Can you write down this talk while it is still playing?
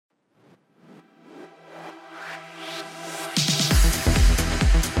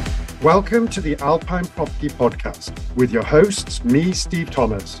Welcome to the Alpine Property Podcast with your hosts, me, Steve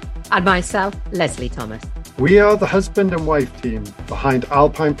Thomas. And myself, Leslie Thomas. We are the husband and wife team behind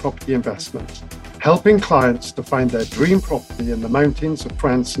Alpine Property Investment, helping clients to find their dream property in the mountains of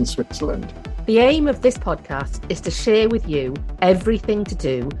France and Switzerland. The aim of this podcast is to share with you everything to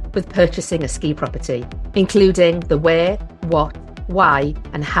do with purchasing a ski property, including the where, what, why,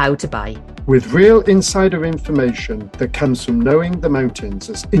 and how to buy. With real insider information that comes from knowing the mountains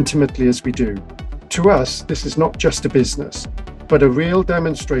as intimately as we do. To us, this is not just a business, but a real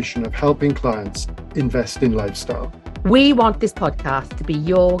demonstration of helping clients invest in lifestyle. We want this podcast to be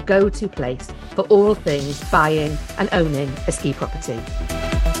your go-to place for all things buying and owning a ski property.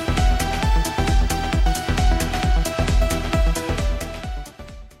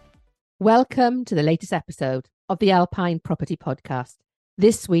 Welcome to the latest episode of the Alpine Property Podcast.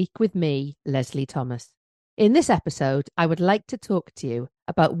 This week with me, Leslie Thomas. In this episode, I would like to talk to you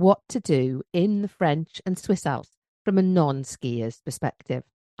about what to do in the French and Swiss Alps from a non-skier's perspective.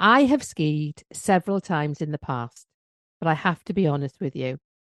 I have skied several times in the past, but I have to be honest with you,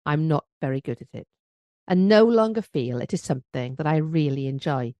 I'm not very good at it and no longer feel it is something that I really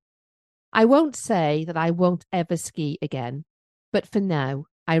enjoy. I won't say that I won't ever ski again, but for now,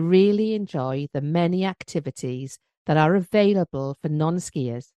 I really enjoy the many activities that are available for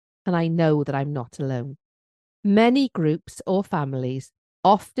non-skiers, and I know that I'm not alone. Many groups or families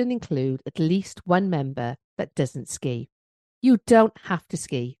often include at least one member that doesn't ski. You don't have to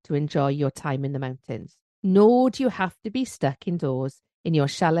ski to enjoy your time in the mountains, nor do you have to be stuck indoors in your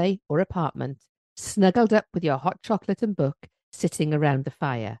chalet or apartment, snuggled up with your hot chocolate and book, sitting around the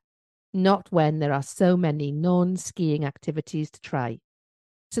fire. Not when there are so many non-skiing activities to try.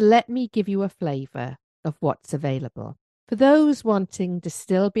 So let me give you a flavour of what's available. For those wanting to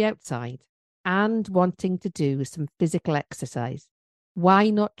still be outside and wanting to do some physical exercise,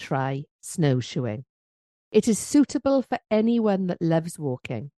 why not try snowshoeing? It is suitable for anyone that loves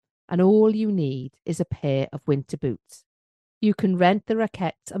walking, and all you need is a pair of winter boots. You can rent the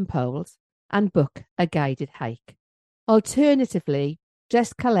raquettes and poles and book a guided hike. Alternatively,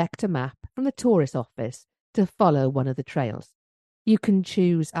 just collect a map from the tourist office to follow one of the trails. You can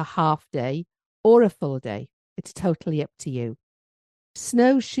choose a half day or a full day. It's totally up to you.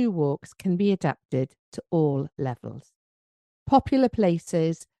 Snowshoe walks can be adapted to all levels. Popular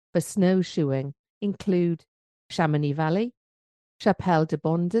places for snowshoeing include Chamonix Valley, Chapelle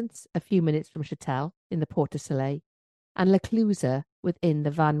d'Abondance, a few minutes from Châtel in the Porte Soleil, and La Clusaz within the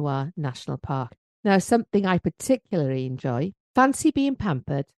Vanois National Park. Now, something I particularly enjoy, fancy being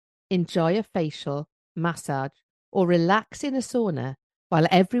pampered, enjoy a facial, massage, or relax in a sauna while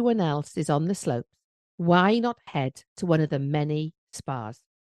everyone else is on the slopes, why not head to one of the many spas?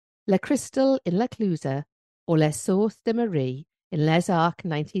 Le Crystal in La Clusaz or Les Sources de Marie in Les Arcs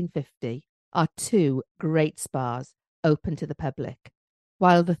 1950 are two great spas open to the public,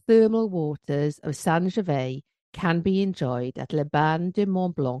 while the thermal waters of Saint-Gervais can be enjoyed at Le Bain de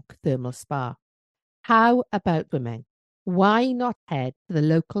Mont Blanc Thermal Spa. How about swimming? Why not head to the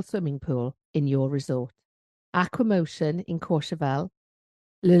local swimming pool in your resort? Aquamotion in Courchevel,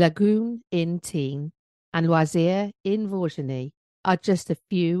 Le Lagoon in Tignes, and Loisirs in Vaugirard are just a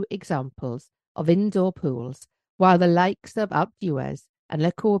few examples of indoor pools, while the likes of Alpes d'Huez and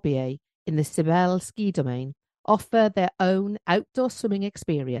Le Corbier in the Cibelle ski domain offer their own outdoor swimming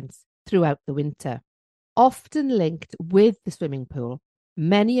experience throughout the winter. Often linked with the swimming pool,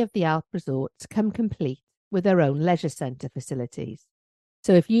 many of the Alp resorts come complete with their own leisure centre facilities.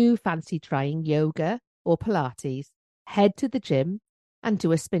 So if you fancy trying yoga or Pilates, head to the gym and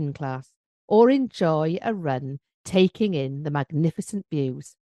do a spin class, or enjoy a run taking in the magnificent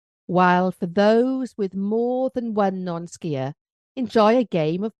views. While for those with more than one non-skier, enjoy a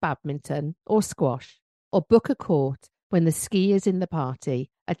game of badminton or squash, or book a court when the skiers in the party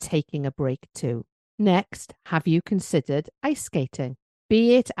are taking a break too. Next, have you considered ice skating?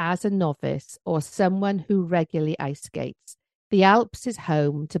 Be it as a novice or someone who regularly ice skates, the Alps is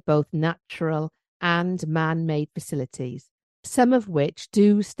home to both natural and man-made facilities, some of which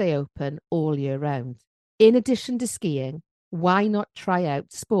do stay open all year round. In addition to skiing, why not try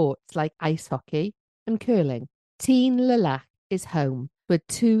out sports like ice hockey and curling? Tignes-le-Lac is home to a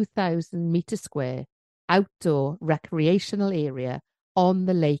 2,000 metre square outdoor recreational area on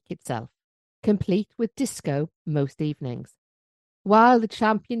the lake itself, complete with disco most evenings. While the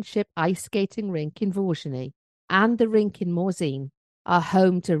championship ice skating rink in Vaugirard and the rink in Morzine are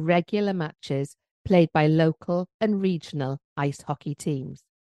home to regular matches played by local and regional ice hockey teams.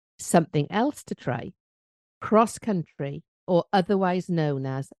 Something else to try: cross-country, or otherwise known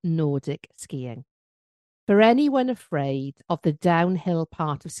as Nordic skiing. For anyone afraid of the downhill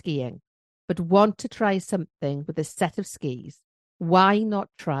part of skiing, but want to try something with a set of skis, why not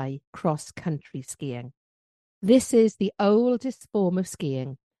try cross-country skiing? This is the oldest form of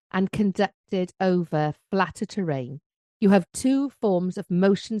skiing and conducted over flatter terrain. You have two forms of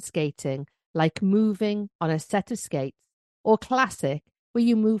motion skating, like moving on a set of skates, or classic, where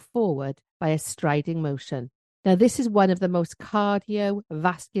you move forward by a striding motion. Now, this is one of the most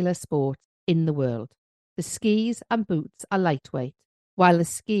cardiovascular sports in the world. The skis and boots are lightweight, while the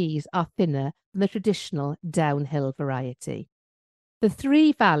skis are thinner than the traditional downhill variety. The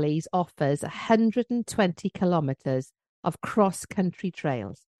Three Valleys offers 120 kilometres of cross-country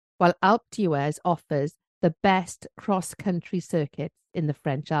trails, while Alps d'Huez offers the best cross-country circuits in the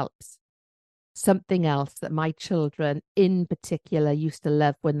French Alps. Something else that my children in particular used to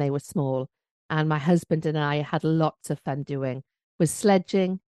love when they were small, and my husband and I had lots of fun doing, was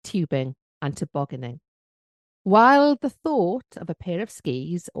sledging, tubing, and tobogganing. While the thought of a pair of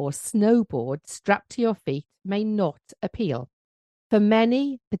skis or snowboard strapped to your feet may not appeal, for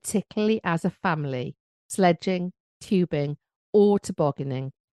many, particularly as a family, sledging, tubing, or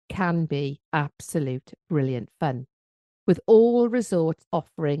tobogganing can be absolute brilliant fun, with all resorts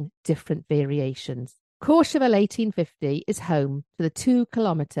offering different variations. Courchevel 1850 is home to the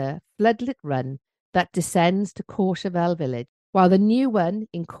 2-kilometre floodlit run that descends to Courchevel village, while the new one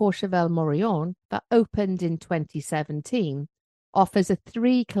in Courchevel-Morillon that opened in 2017 offers a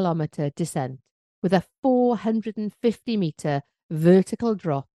 3-kilometre descent with a 450-metre vertical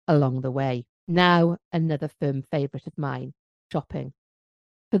drop along the way. Now, another firm favourite of mine, shopping.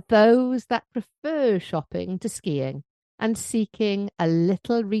 For those that prefer shopping to skiing and seeking a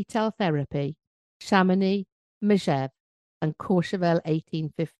little retail therapy, Chamonix, Megève, and Courchevel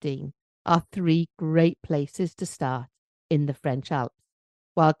 1815 are three great places to start in the French Alps,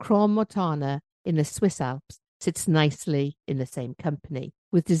 while Crans-Montana in the Swiss Alps sits nicely in the same company,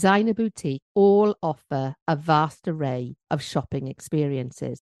 with designer boutiques all offer a vast array of shopping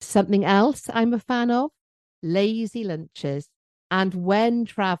experiences. Something else I'm a fan of? Lazy lunches, and when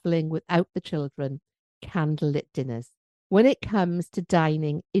travelling without the children, candlelit dinners. When it comes to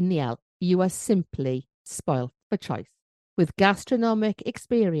dining in the Alps, you are simply spoilt for choice, with gastronomic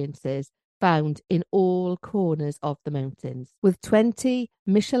experiences found in all corners of the mountains, with 20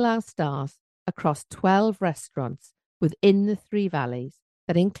 Michelin stars across 12 restaurants within the Three Valleys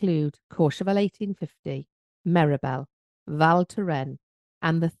that include Courchevel 1850, Méribel, Val Thorens,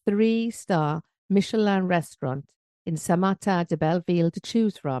 and the 3-star Michelin restaurant in Saint-Martin de Belleville to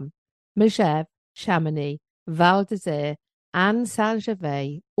choose from. Megève, Chamonix, Val d'Isère, and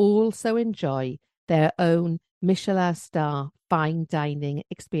Saint-Gervais also enjoy their own Michelin star fine dining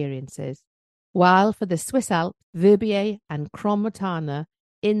experiences, while for the Swiss Alps, Verbier and Crans-Montana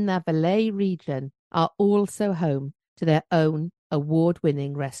in the Valais region are also home to their own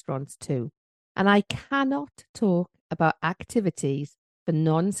award-winning restaurants too. And I cannot talk about activities for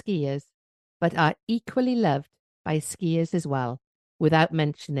non-skiers, but are equally loved by skiers as well, without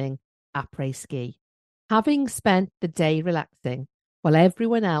mentioning après-ski. Having spent the day relaxing while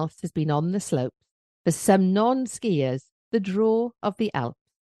everyone else has been on the slopes, for some non-skiers, the draw of the Alps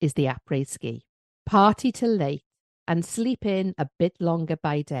is the après-ski. Party till late and sleep in a bit longer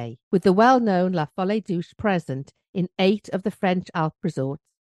by day, with the well-known La Folie Douce present in 8 of the French Alp resorts,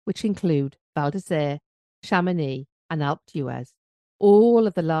 which include Val d'Isère, Chamonix, and Alps d'Huez. All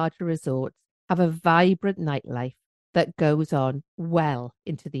of the larger resorts have a vibrant nightlife that goes on well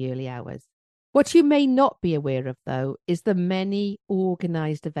into the early hours. What you may not be aware of, though, is the many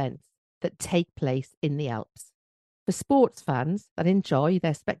organised events that take place in the Alps. For sports fans that enjoy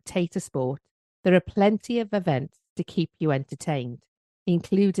their spectator sport, there are plenty of events to keep you entertained,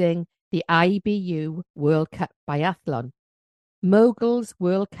 including the IBU World Cup Biathlon, Moguls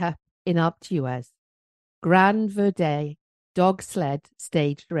World Cup in Alps d'Huez, Grand Verdet dog sled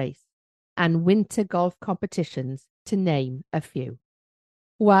staged race, and winter golf competitions, to name a few.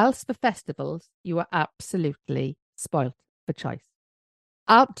 Whilst for festivals, you are absolutely spoilt for choice.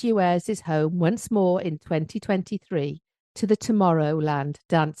 Alps d'Huez is home once more in 2023 to the Tomorrowland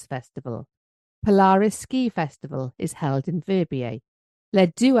Dance Festival. Polaris Ski Festival is held in Verbier. Les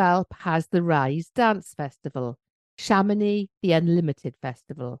Deux Alpes has the Rise Dance Festival, Chamonix the Unlimited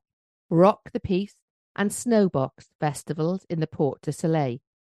Festival, Rock the Peace and Snowbox festivals in the Porte du Soleil,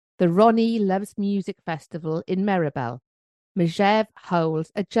 the Ronnie Loves Music Festival in Méribel. Megève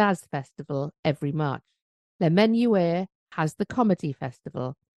holds a jazz festival every March. Le Menuet has the Comedy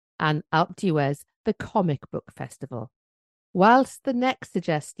Festival, and Alps d'Huez the Comic Book Festival. Whilst the next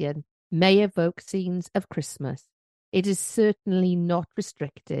suggestion may evoke scenes of Christmas, it is certainly not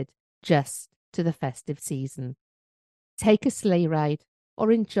restricted just to the festive season. Take a sleigh ride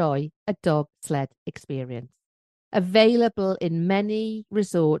or enjoy a dog sled experience. Available in many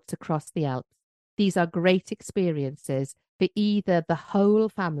resorts across the Alps, these are great experiences for either the whole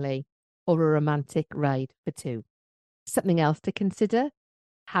family or a romantic ride for two. Something else to consider?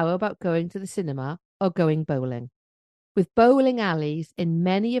 How about going to the cinema or going bowling? With bowling alleys in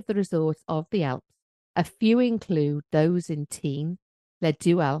many of the resorts of the Alps, a few include those in Tignes, Les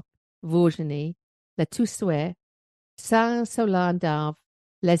Deux Alpes, Vaujany, Les Toussuets, Saint-Solin-d'Arve,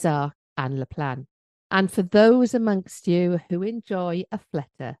 Les Arcs, and Le Plan. And for those amongst you who enjoy a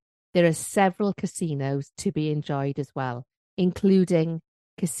flutter, there are several casinos to be enjoyed as well, including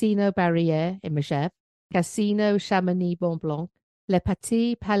Casino Barrière in Megève, Casino Chamonix-Mont-Blanc, Le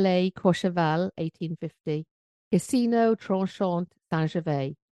Petit Palais Courchevel 1850, Casino Tranchant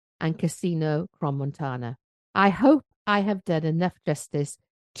Saint-Gervais, and Casino Crans-Montana. I hope I have done enough justice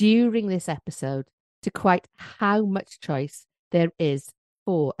during this episode to quite how much choice there is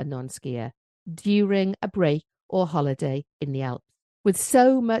for a non-skier during a break or holiday in the Alps. With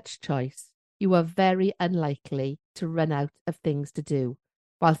so much choice, you are very unlikely to run out of things to do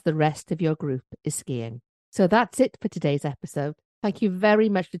whilst the rest of your group is skiing. So that's it for today's episode. Thank you very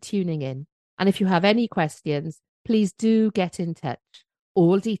much for tuning in. And if you have any questions, please do get in touch.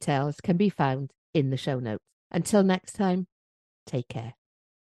 All details can be found in the show notes. Until next time, take care.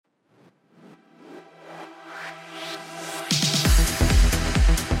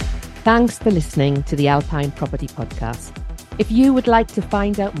 Thanks for listening to the Alpine Property Podcast. If you would like to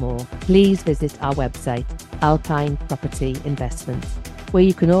find out more, please visit our website, Alpine Property Investments, where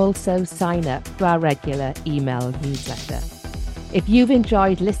you can also sign up to our regular email newsletter. If you've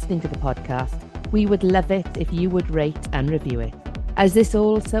enjoyed listening to the podcast, we would love it if you would rate and review it, as this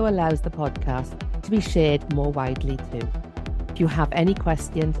also allows the podcast to be shared more widely too. If you have any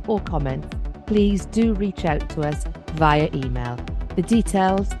questions or comments, please do reach out to us via email. The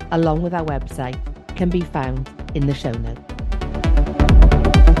details, along with our website, can be found in the show notes.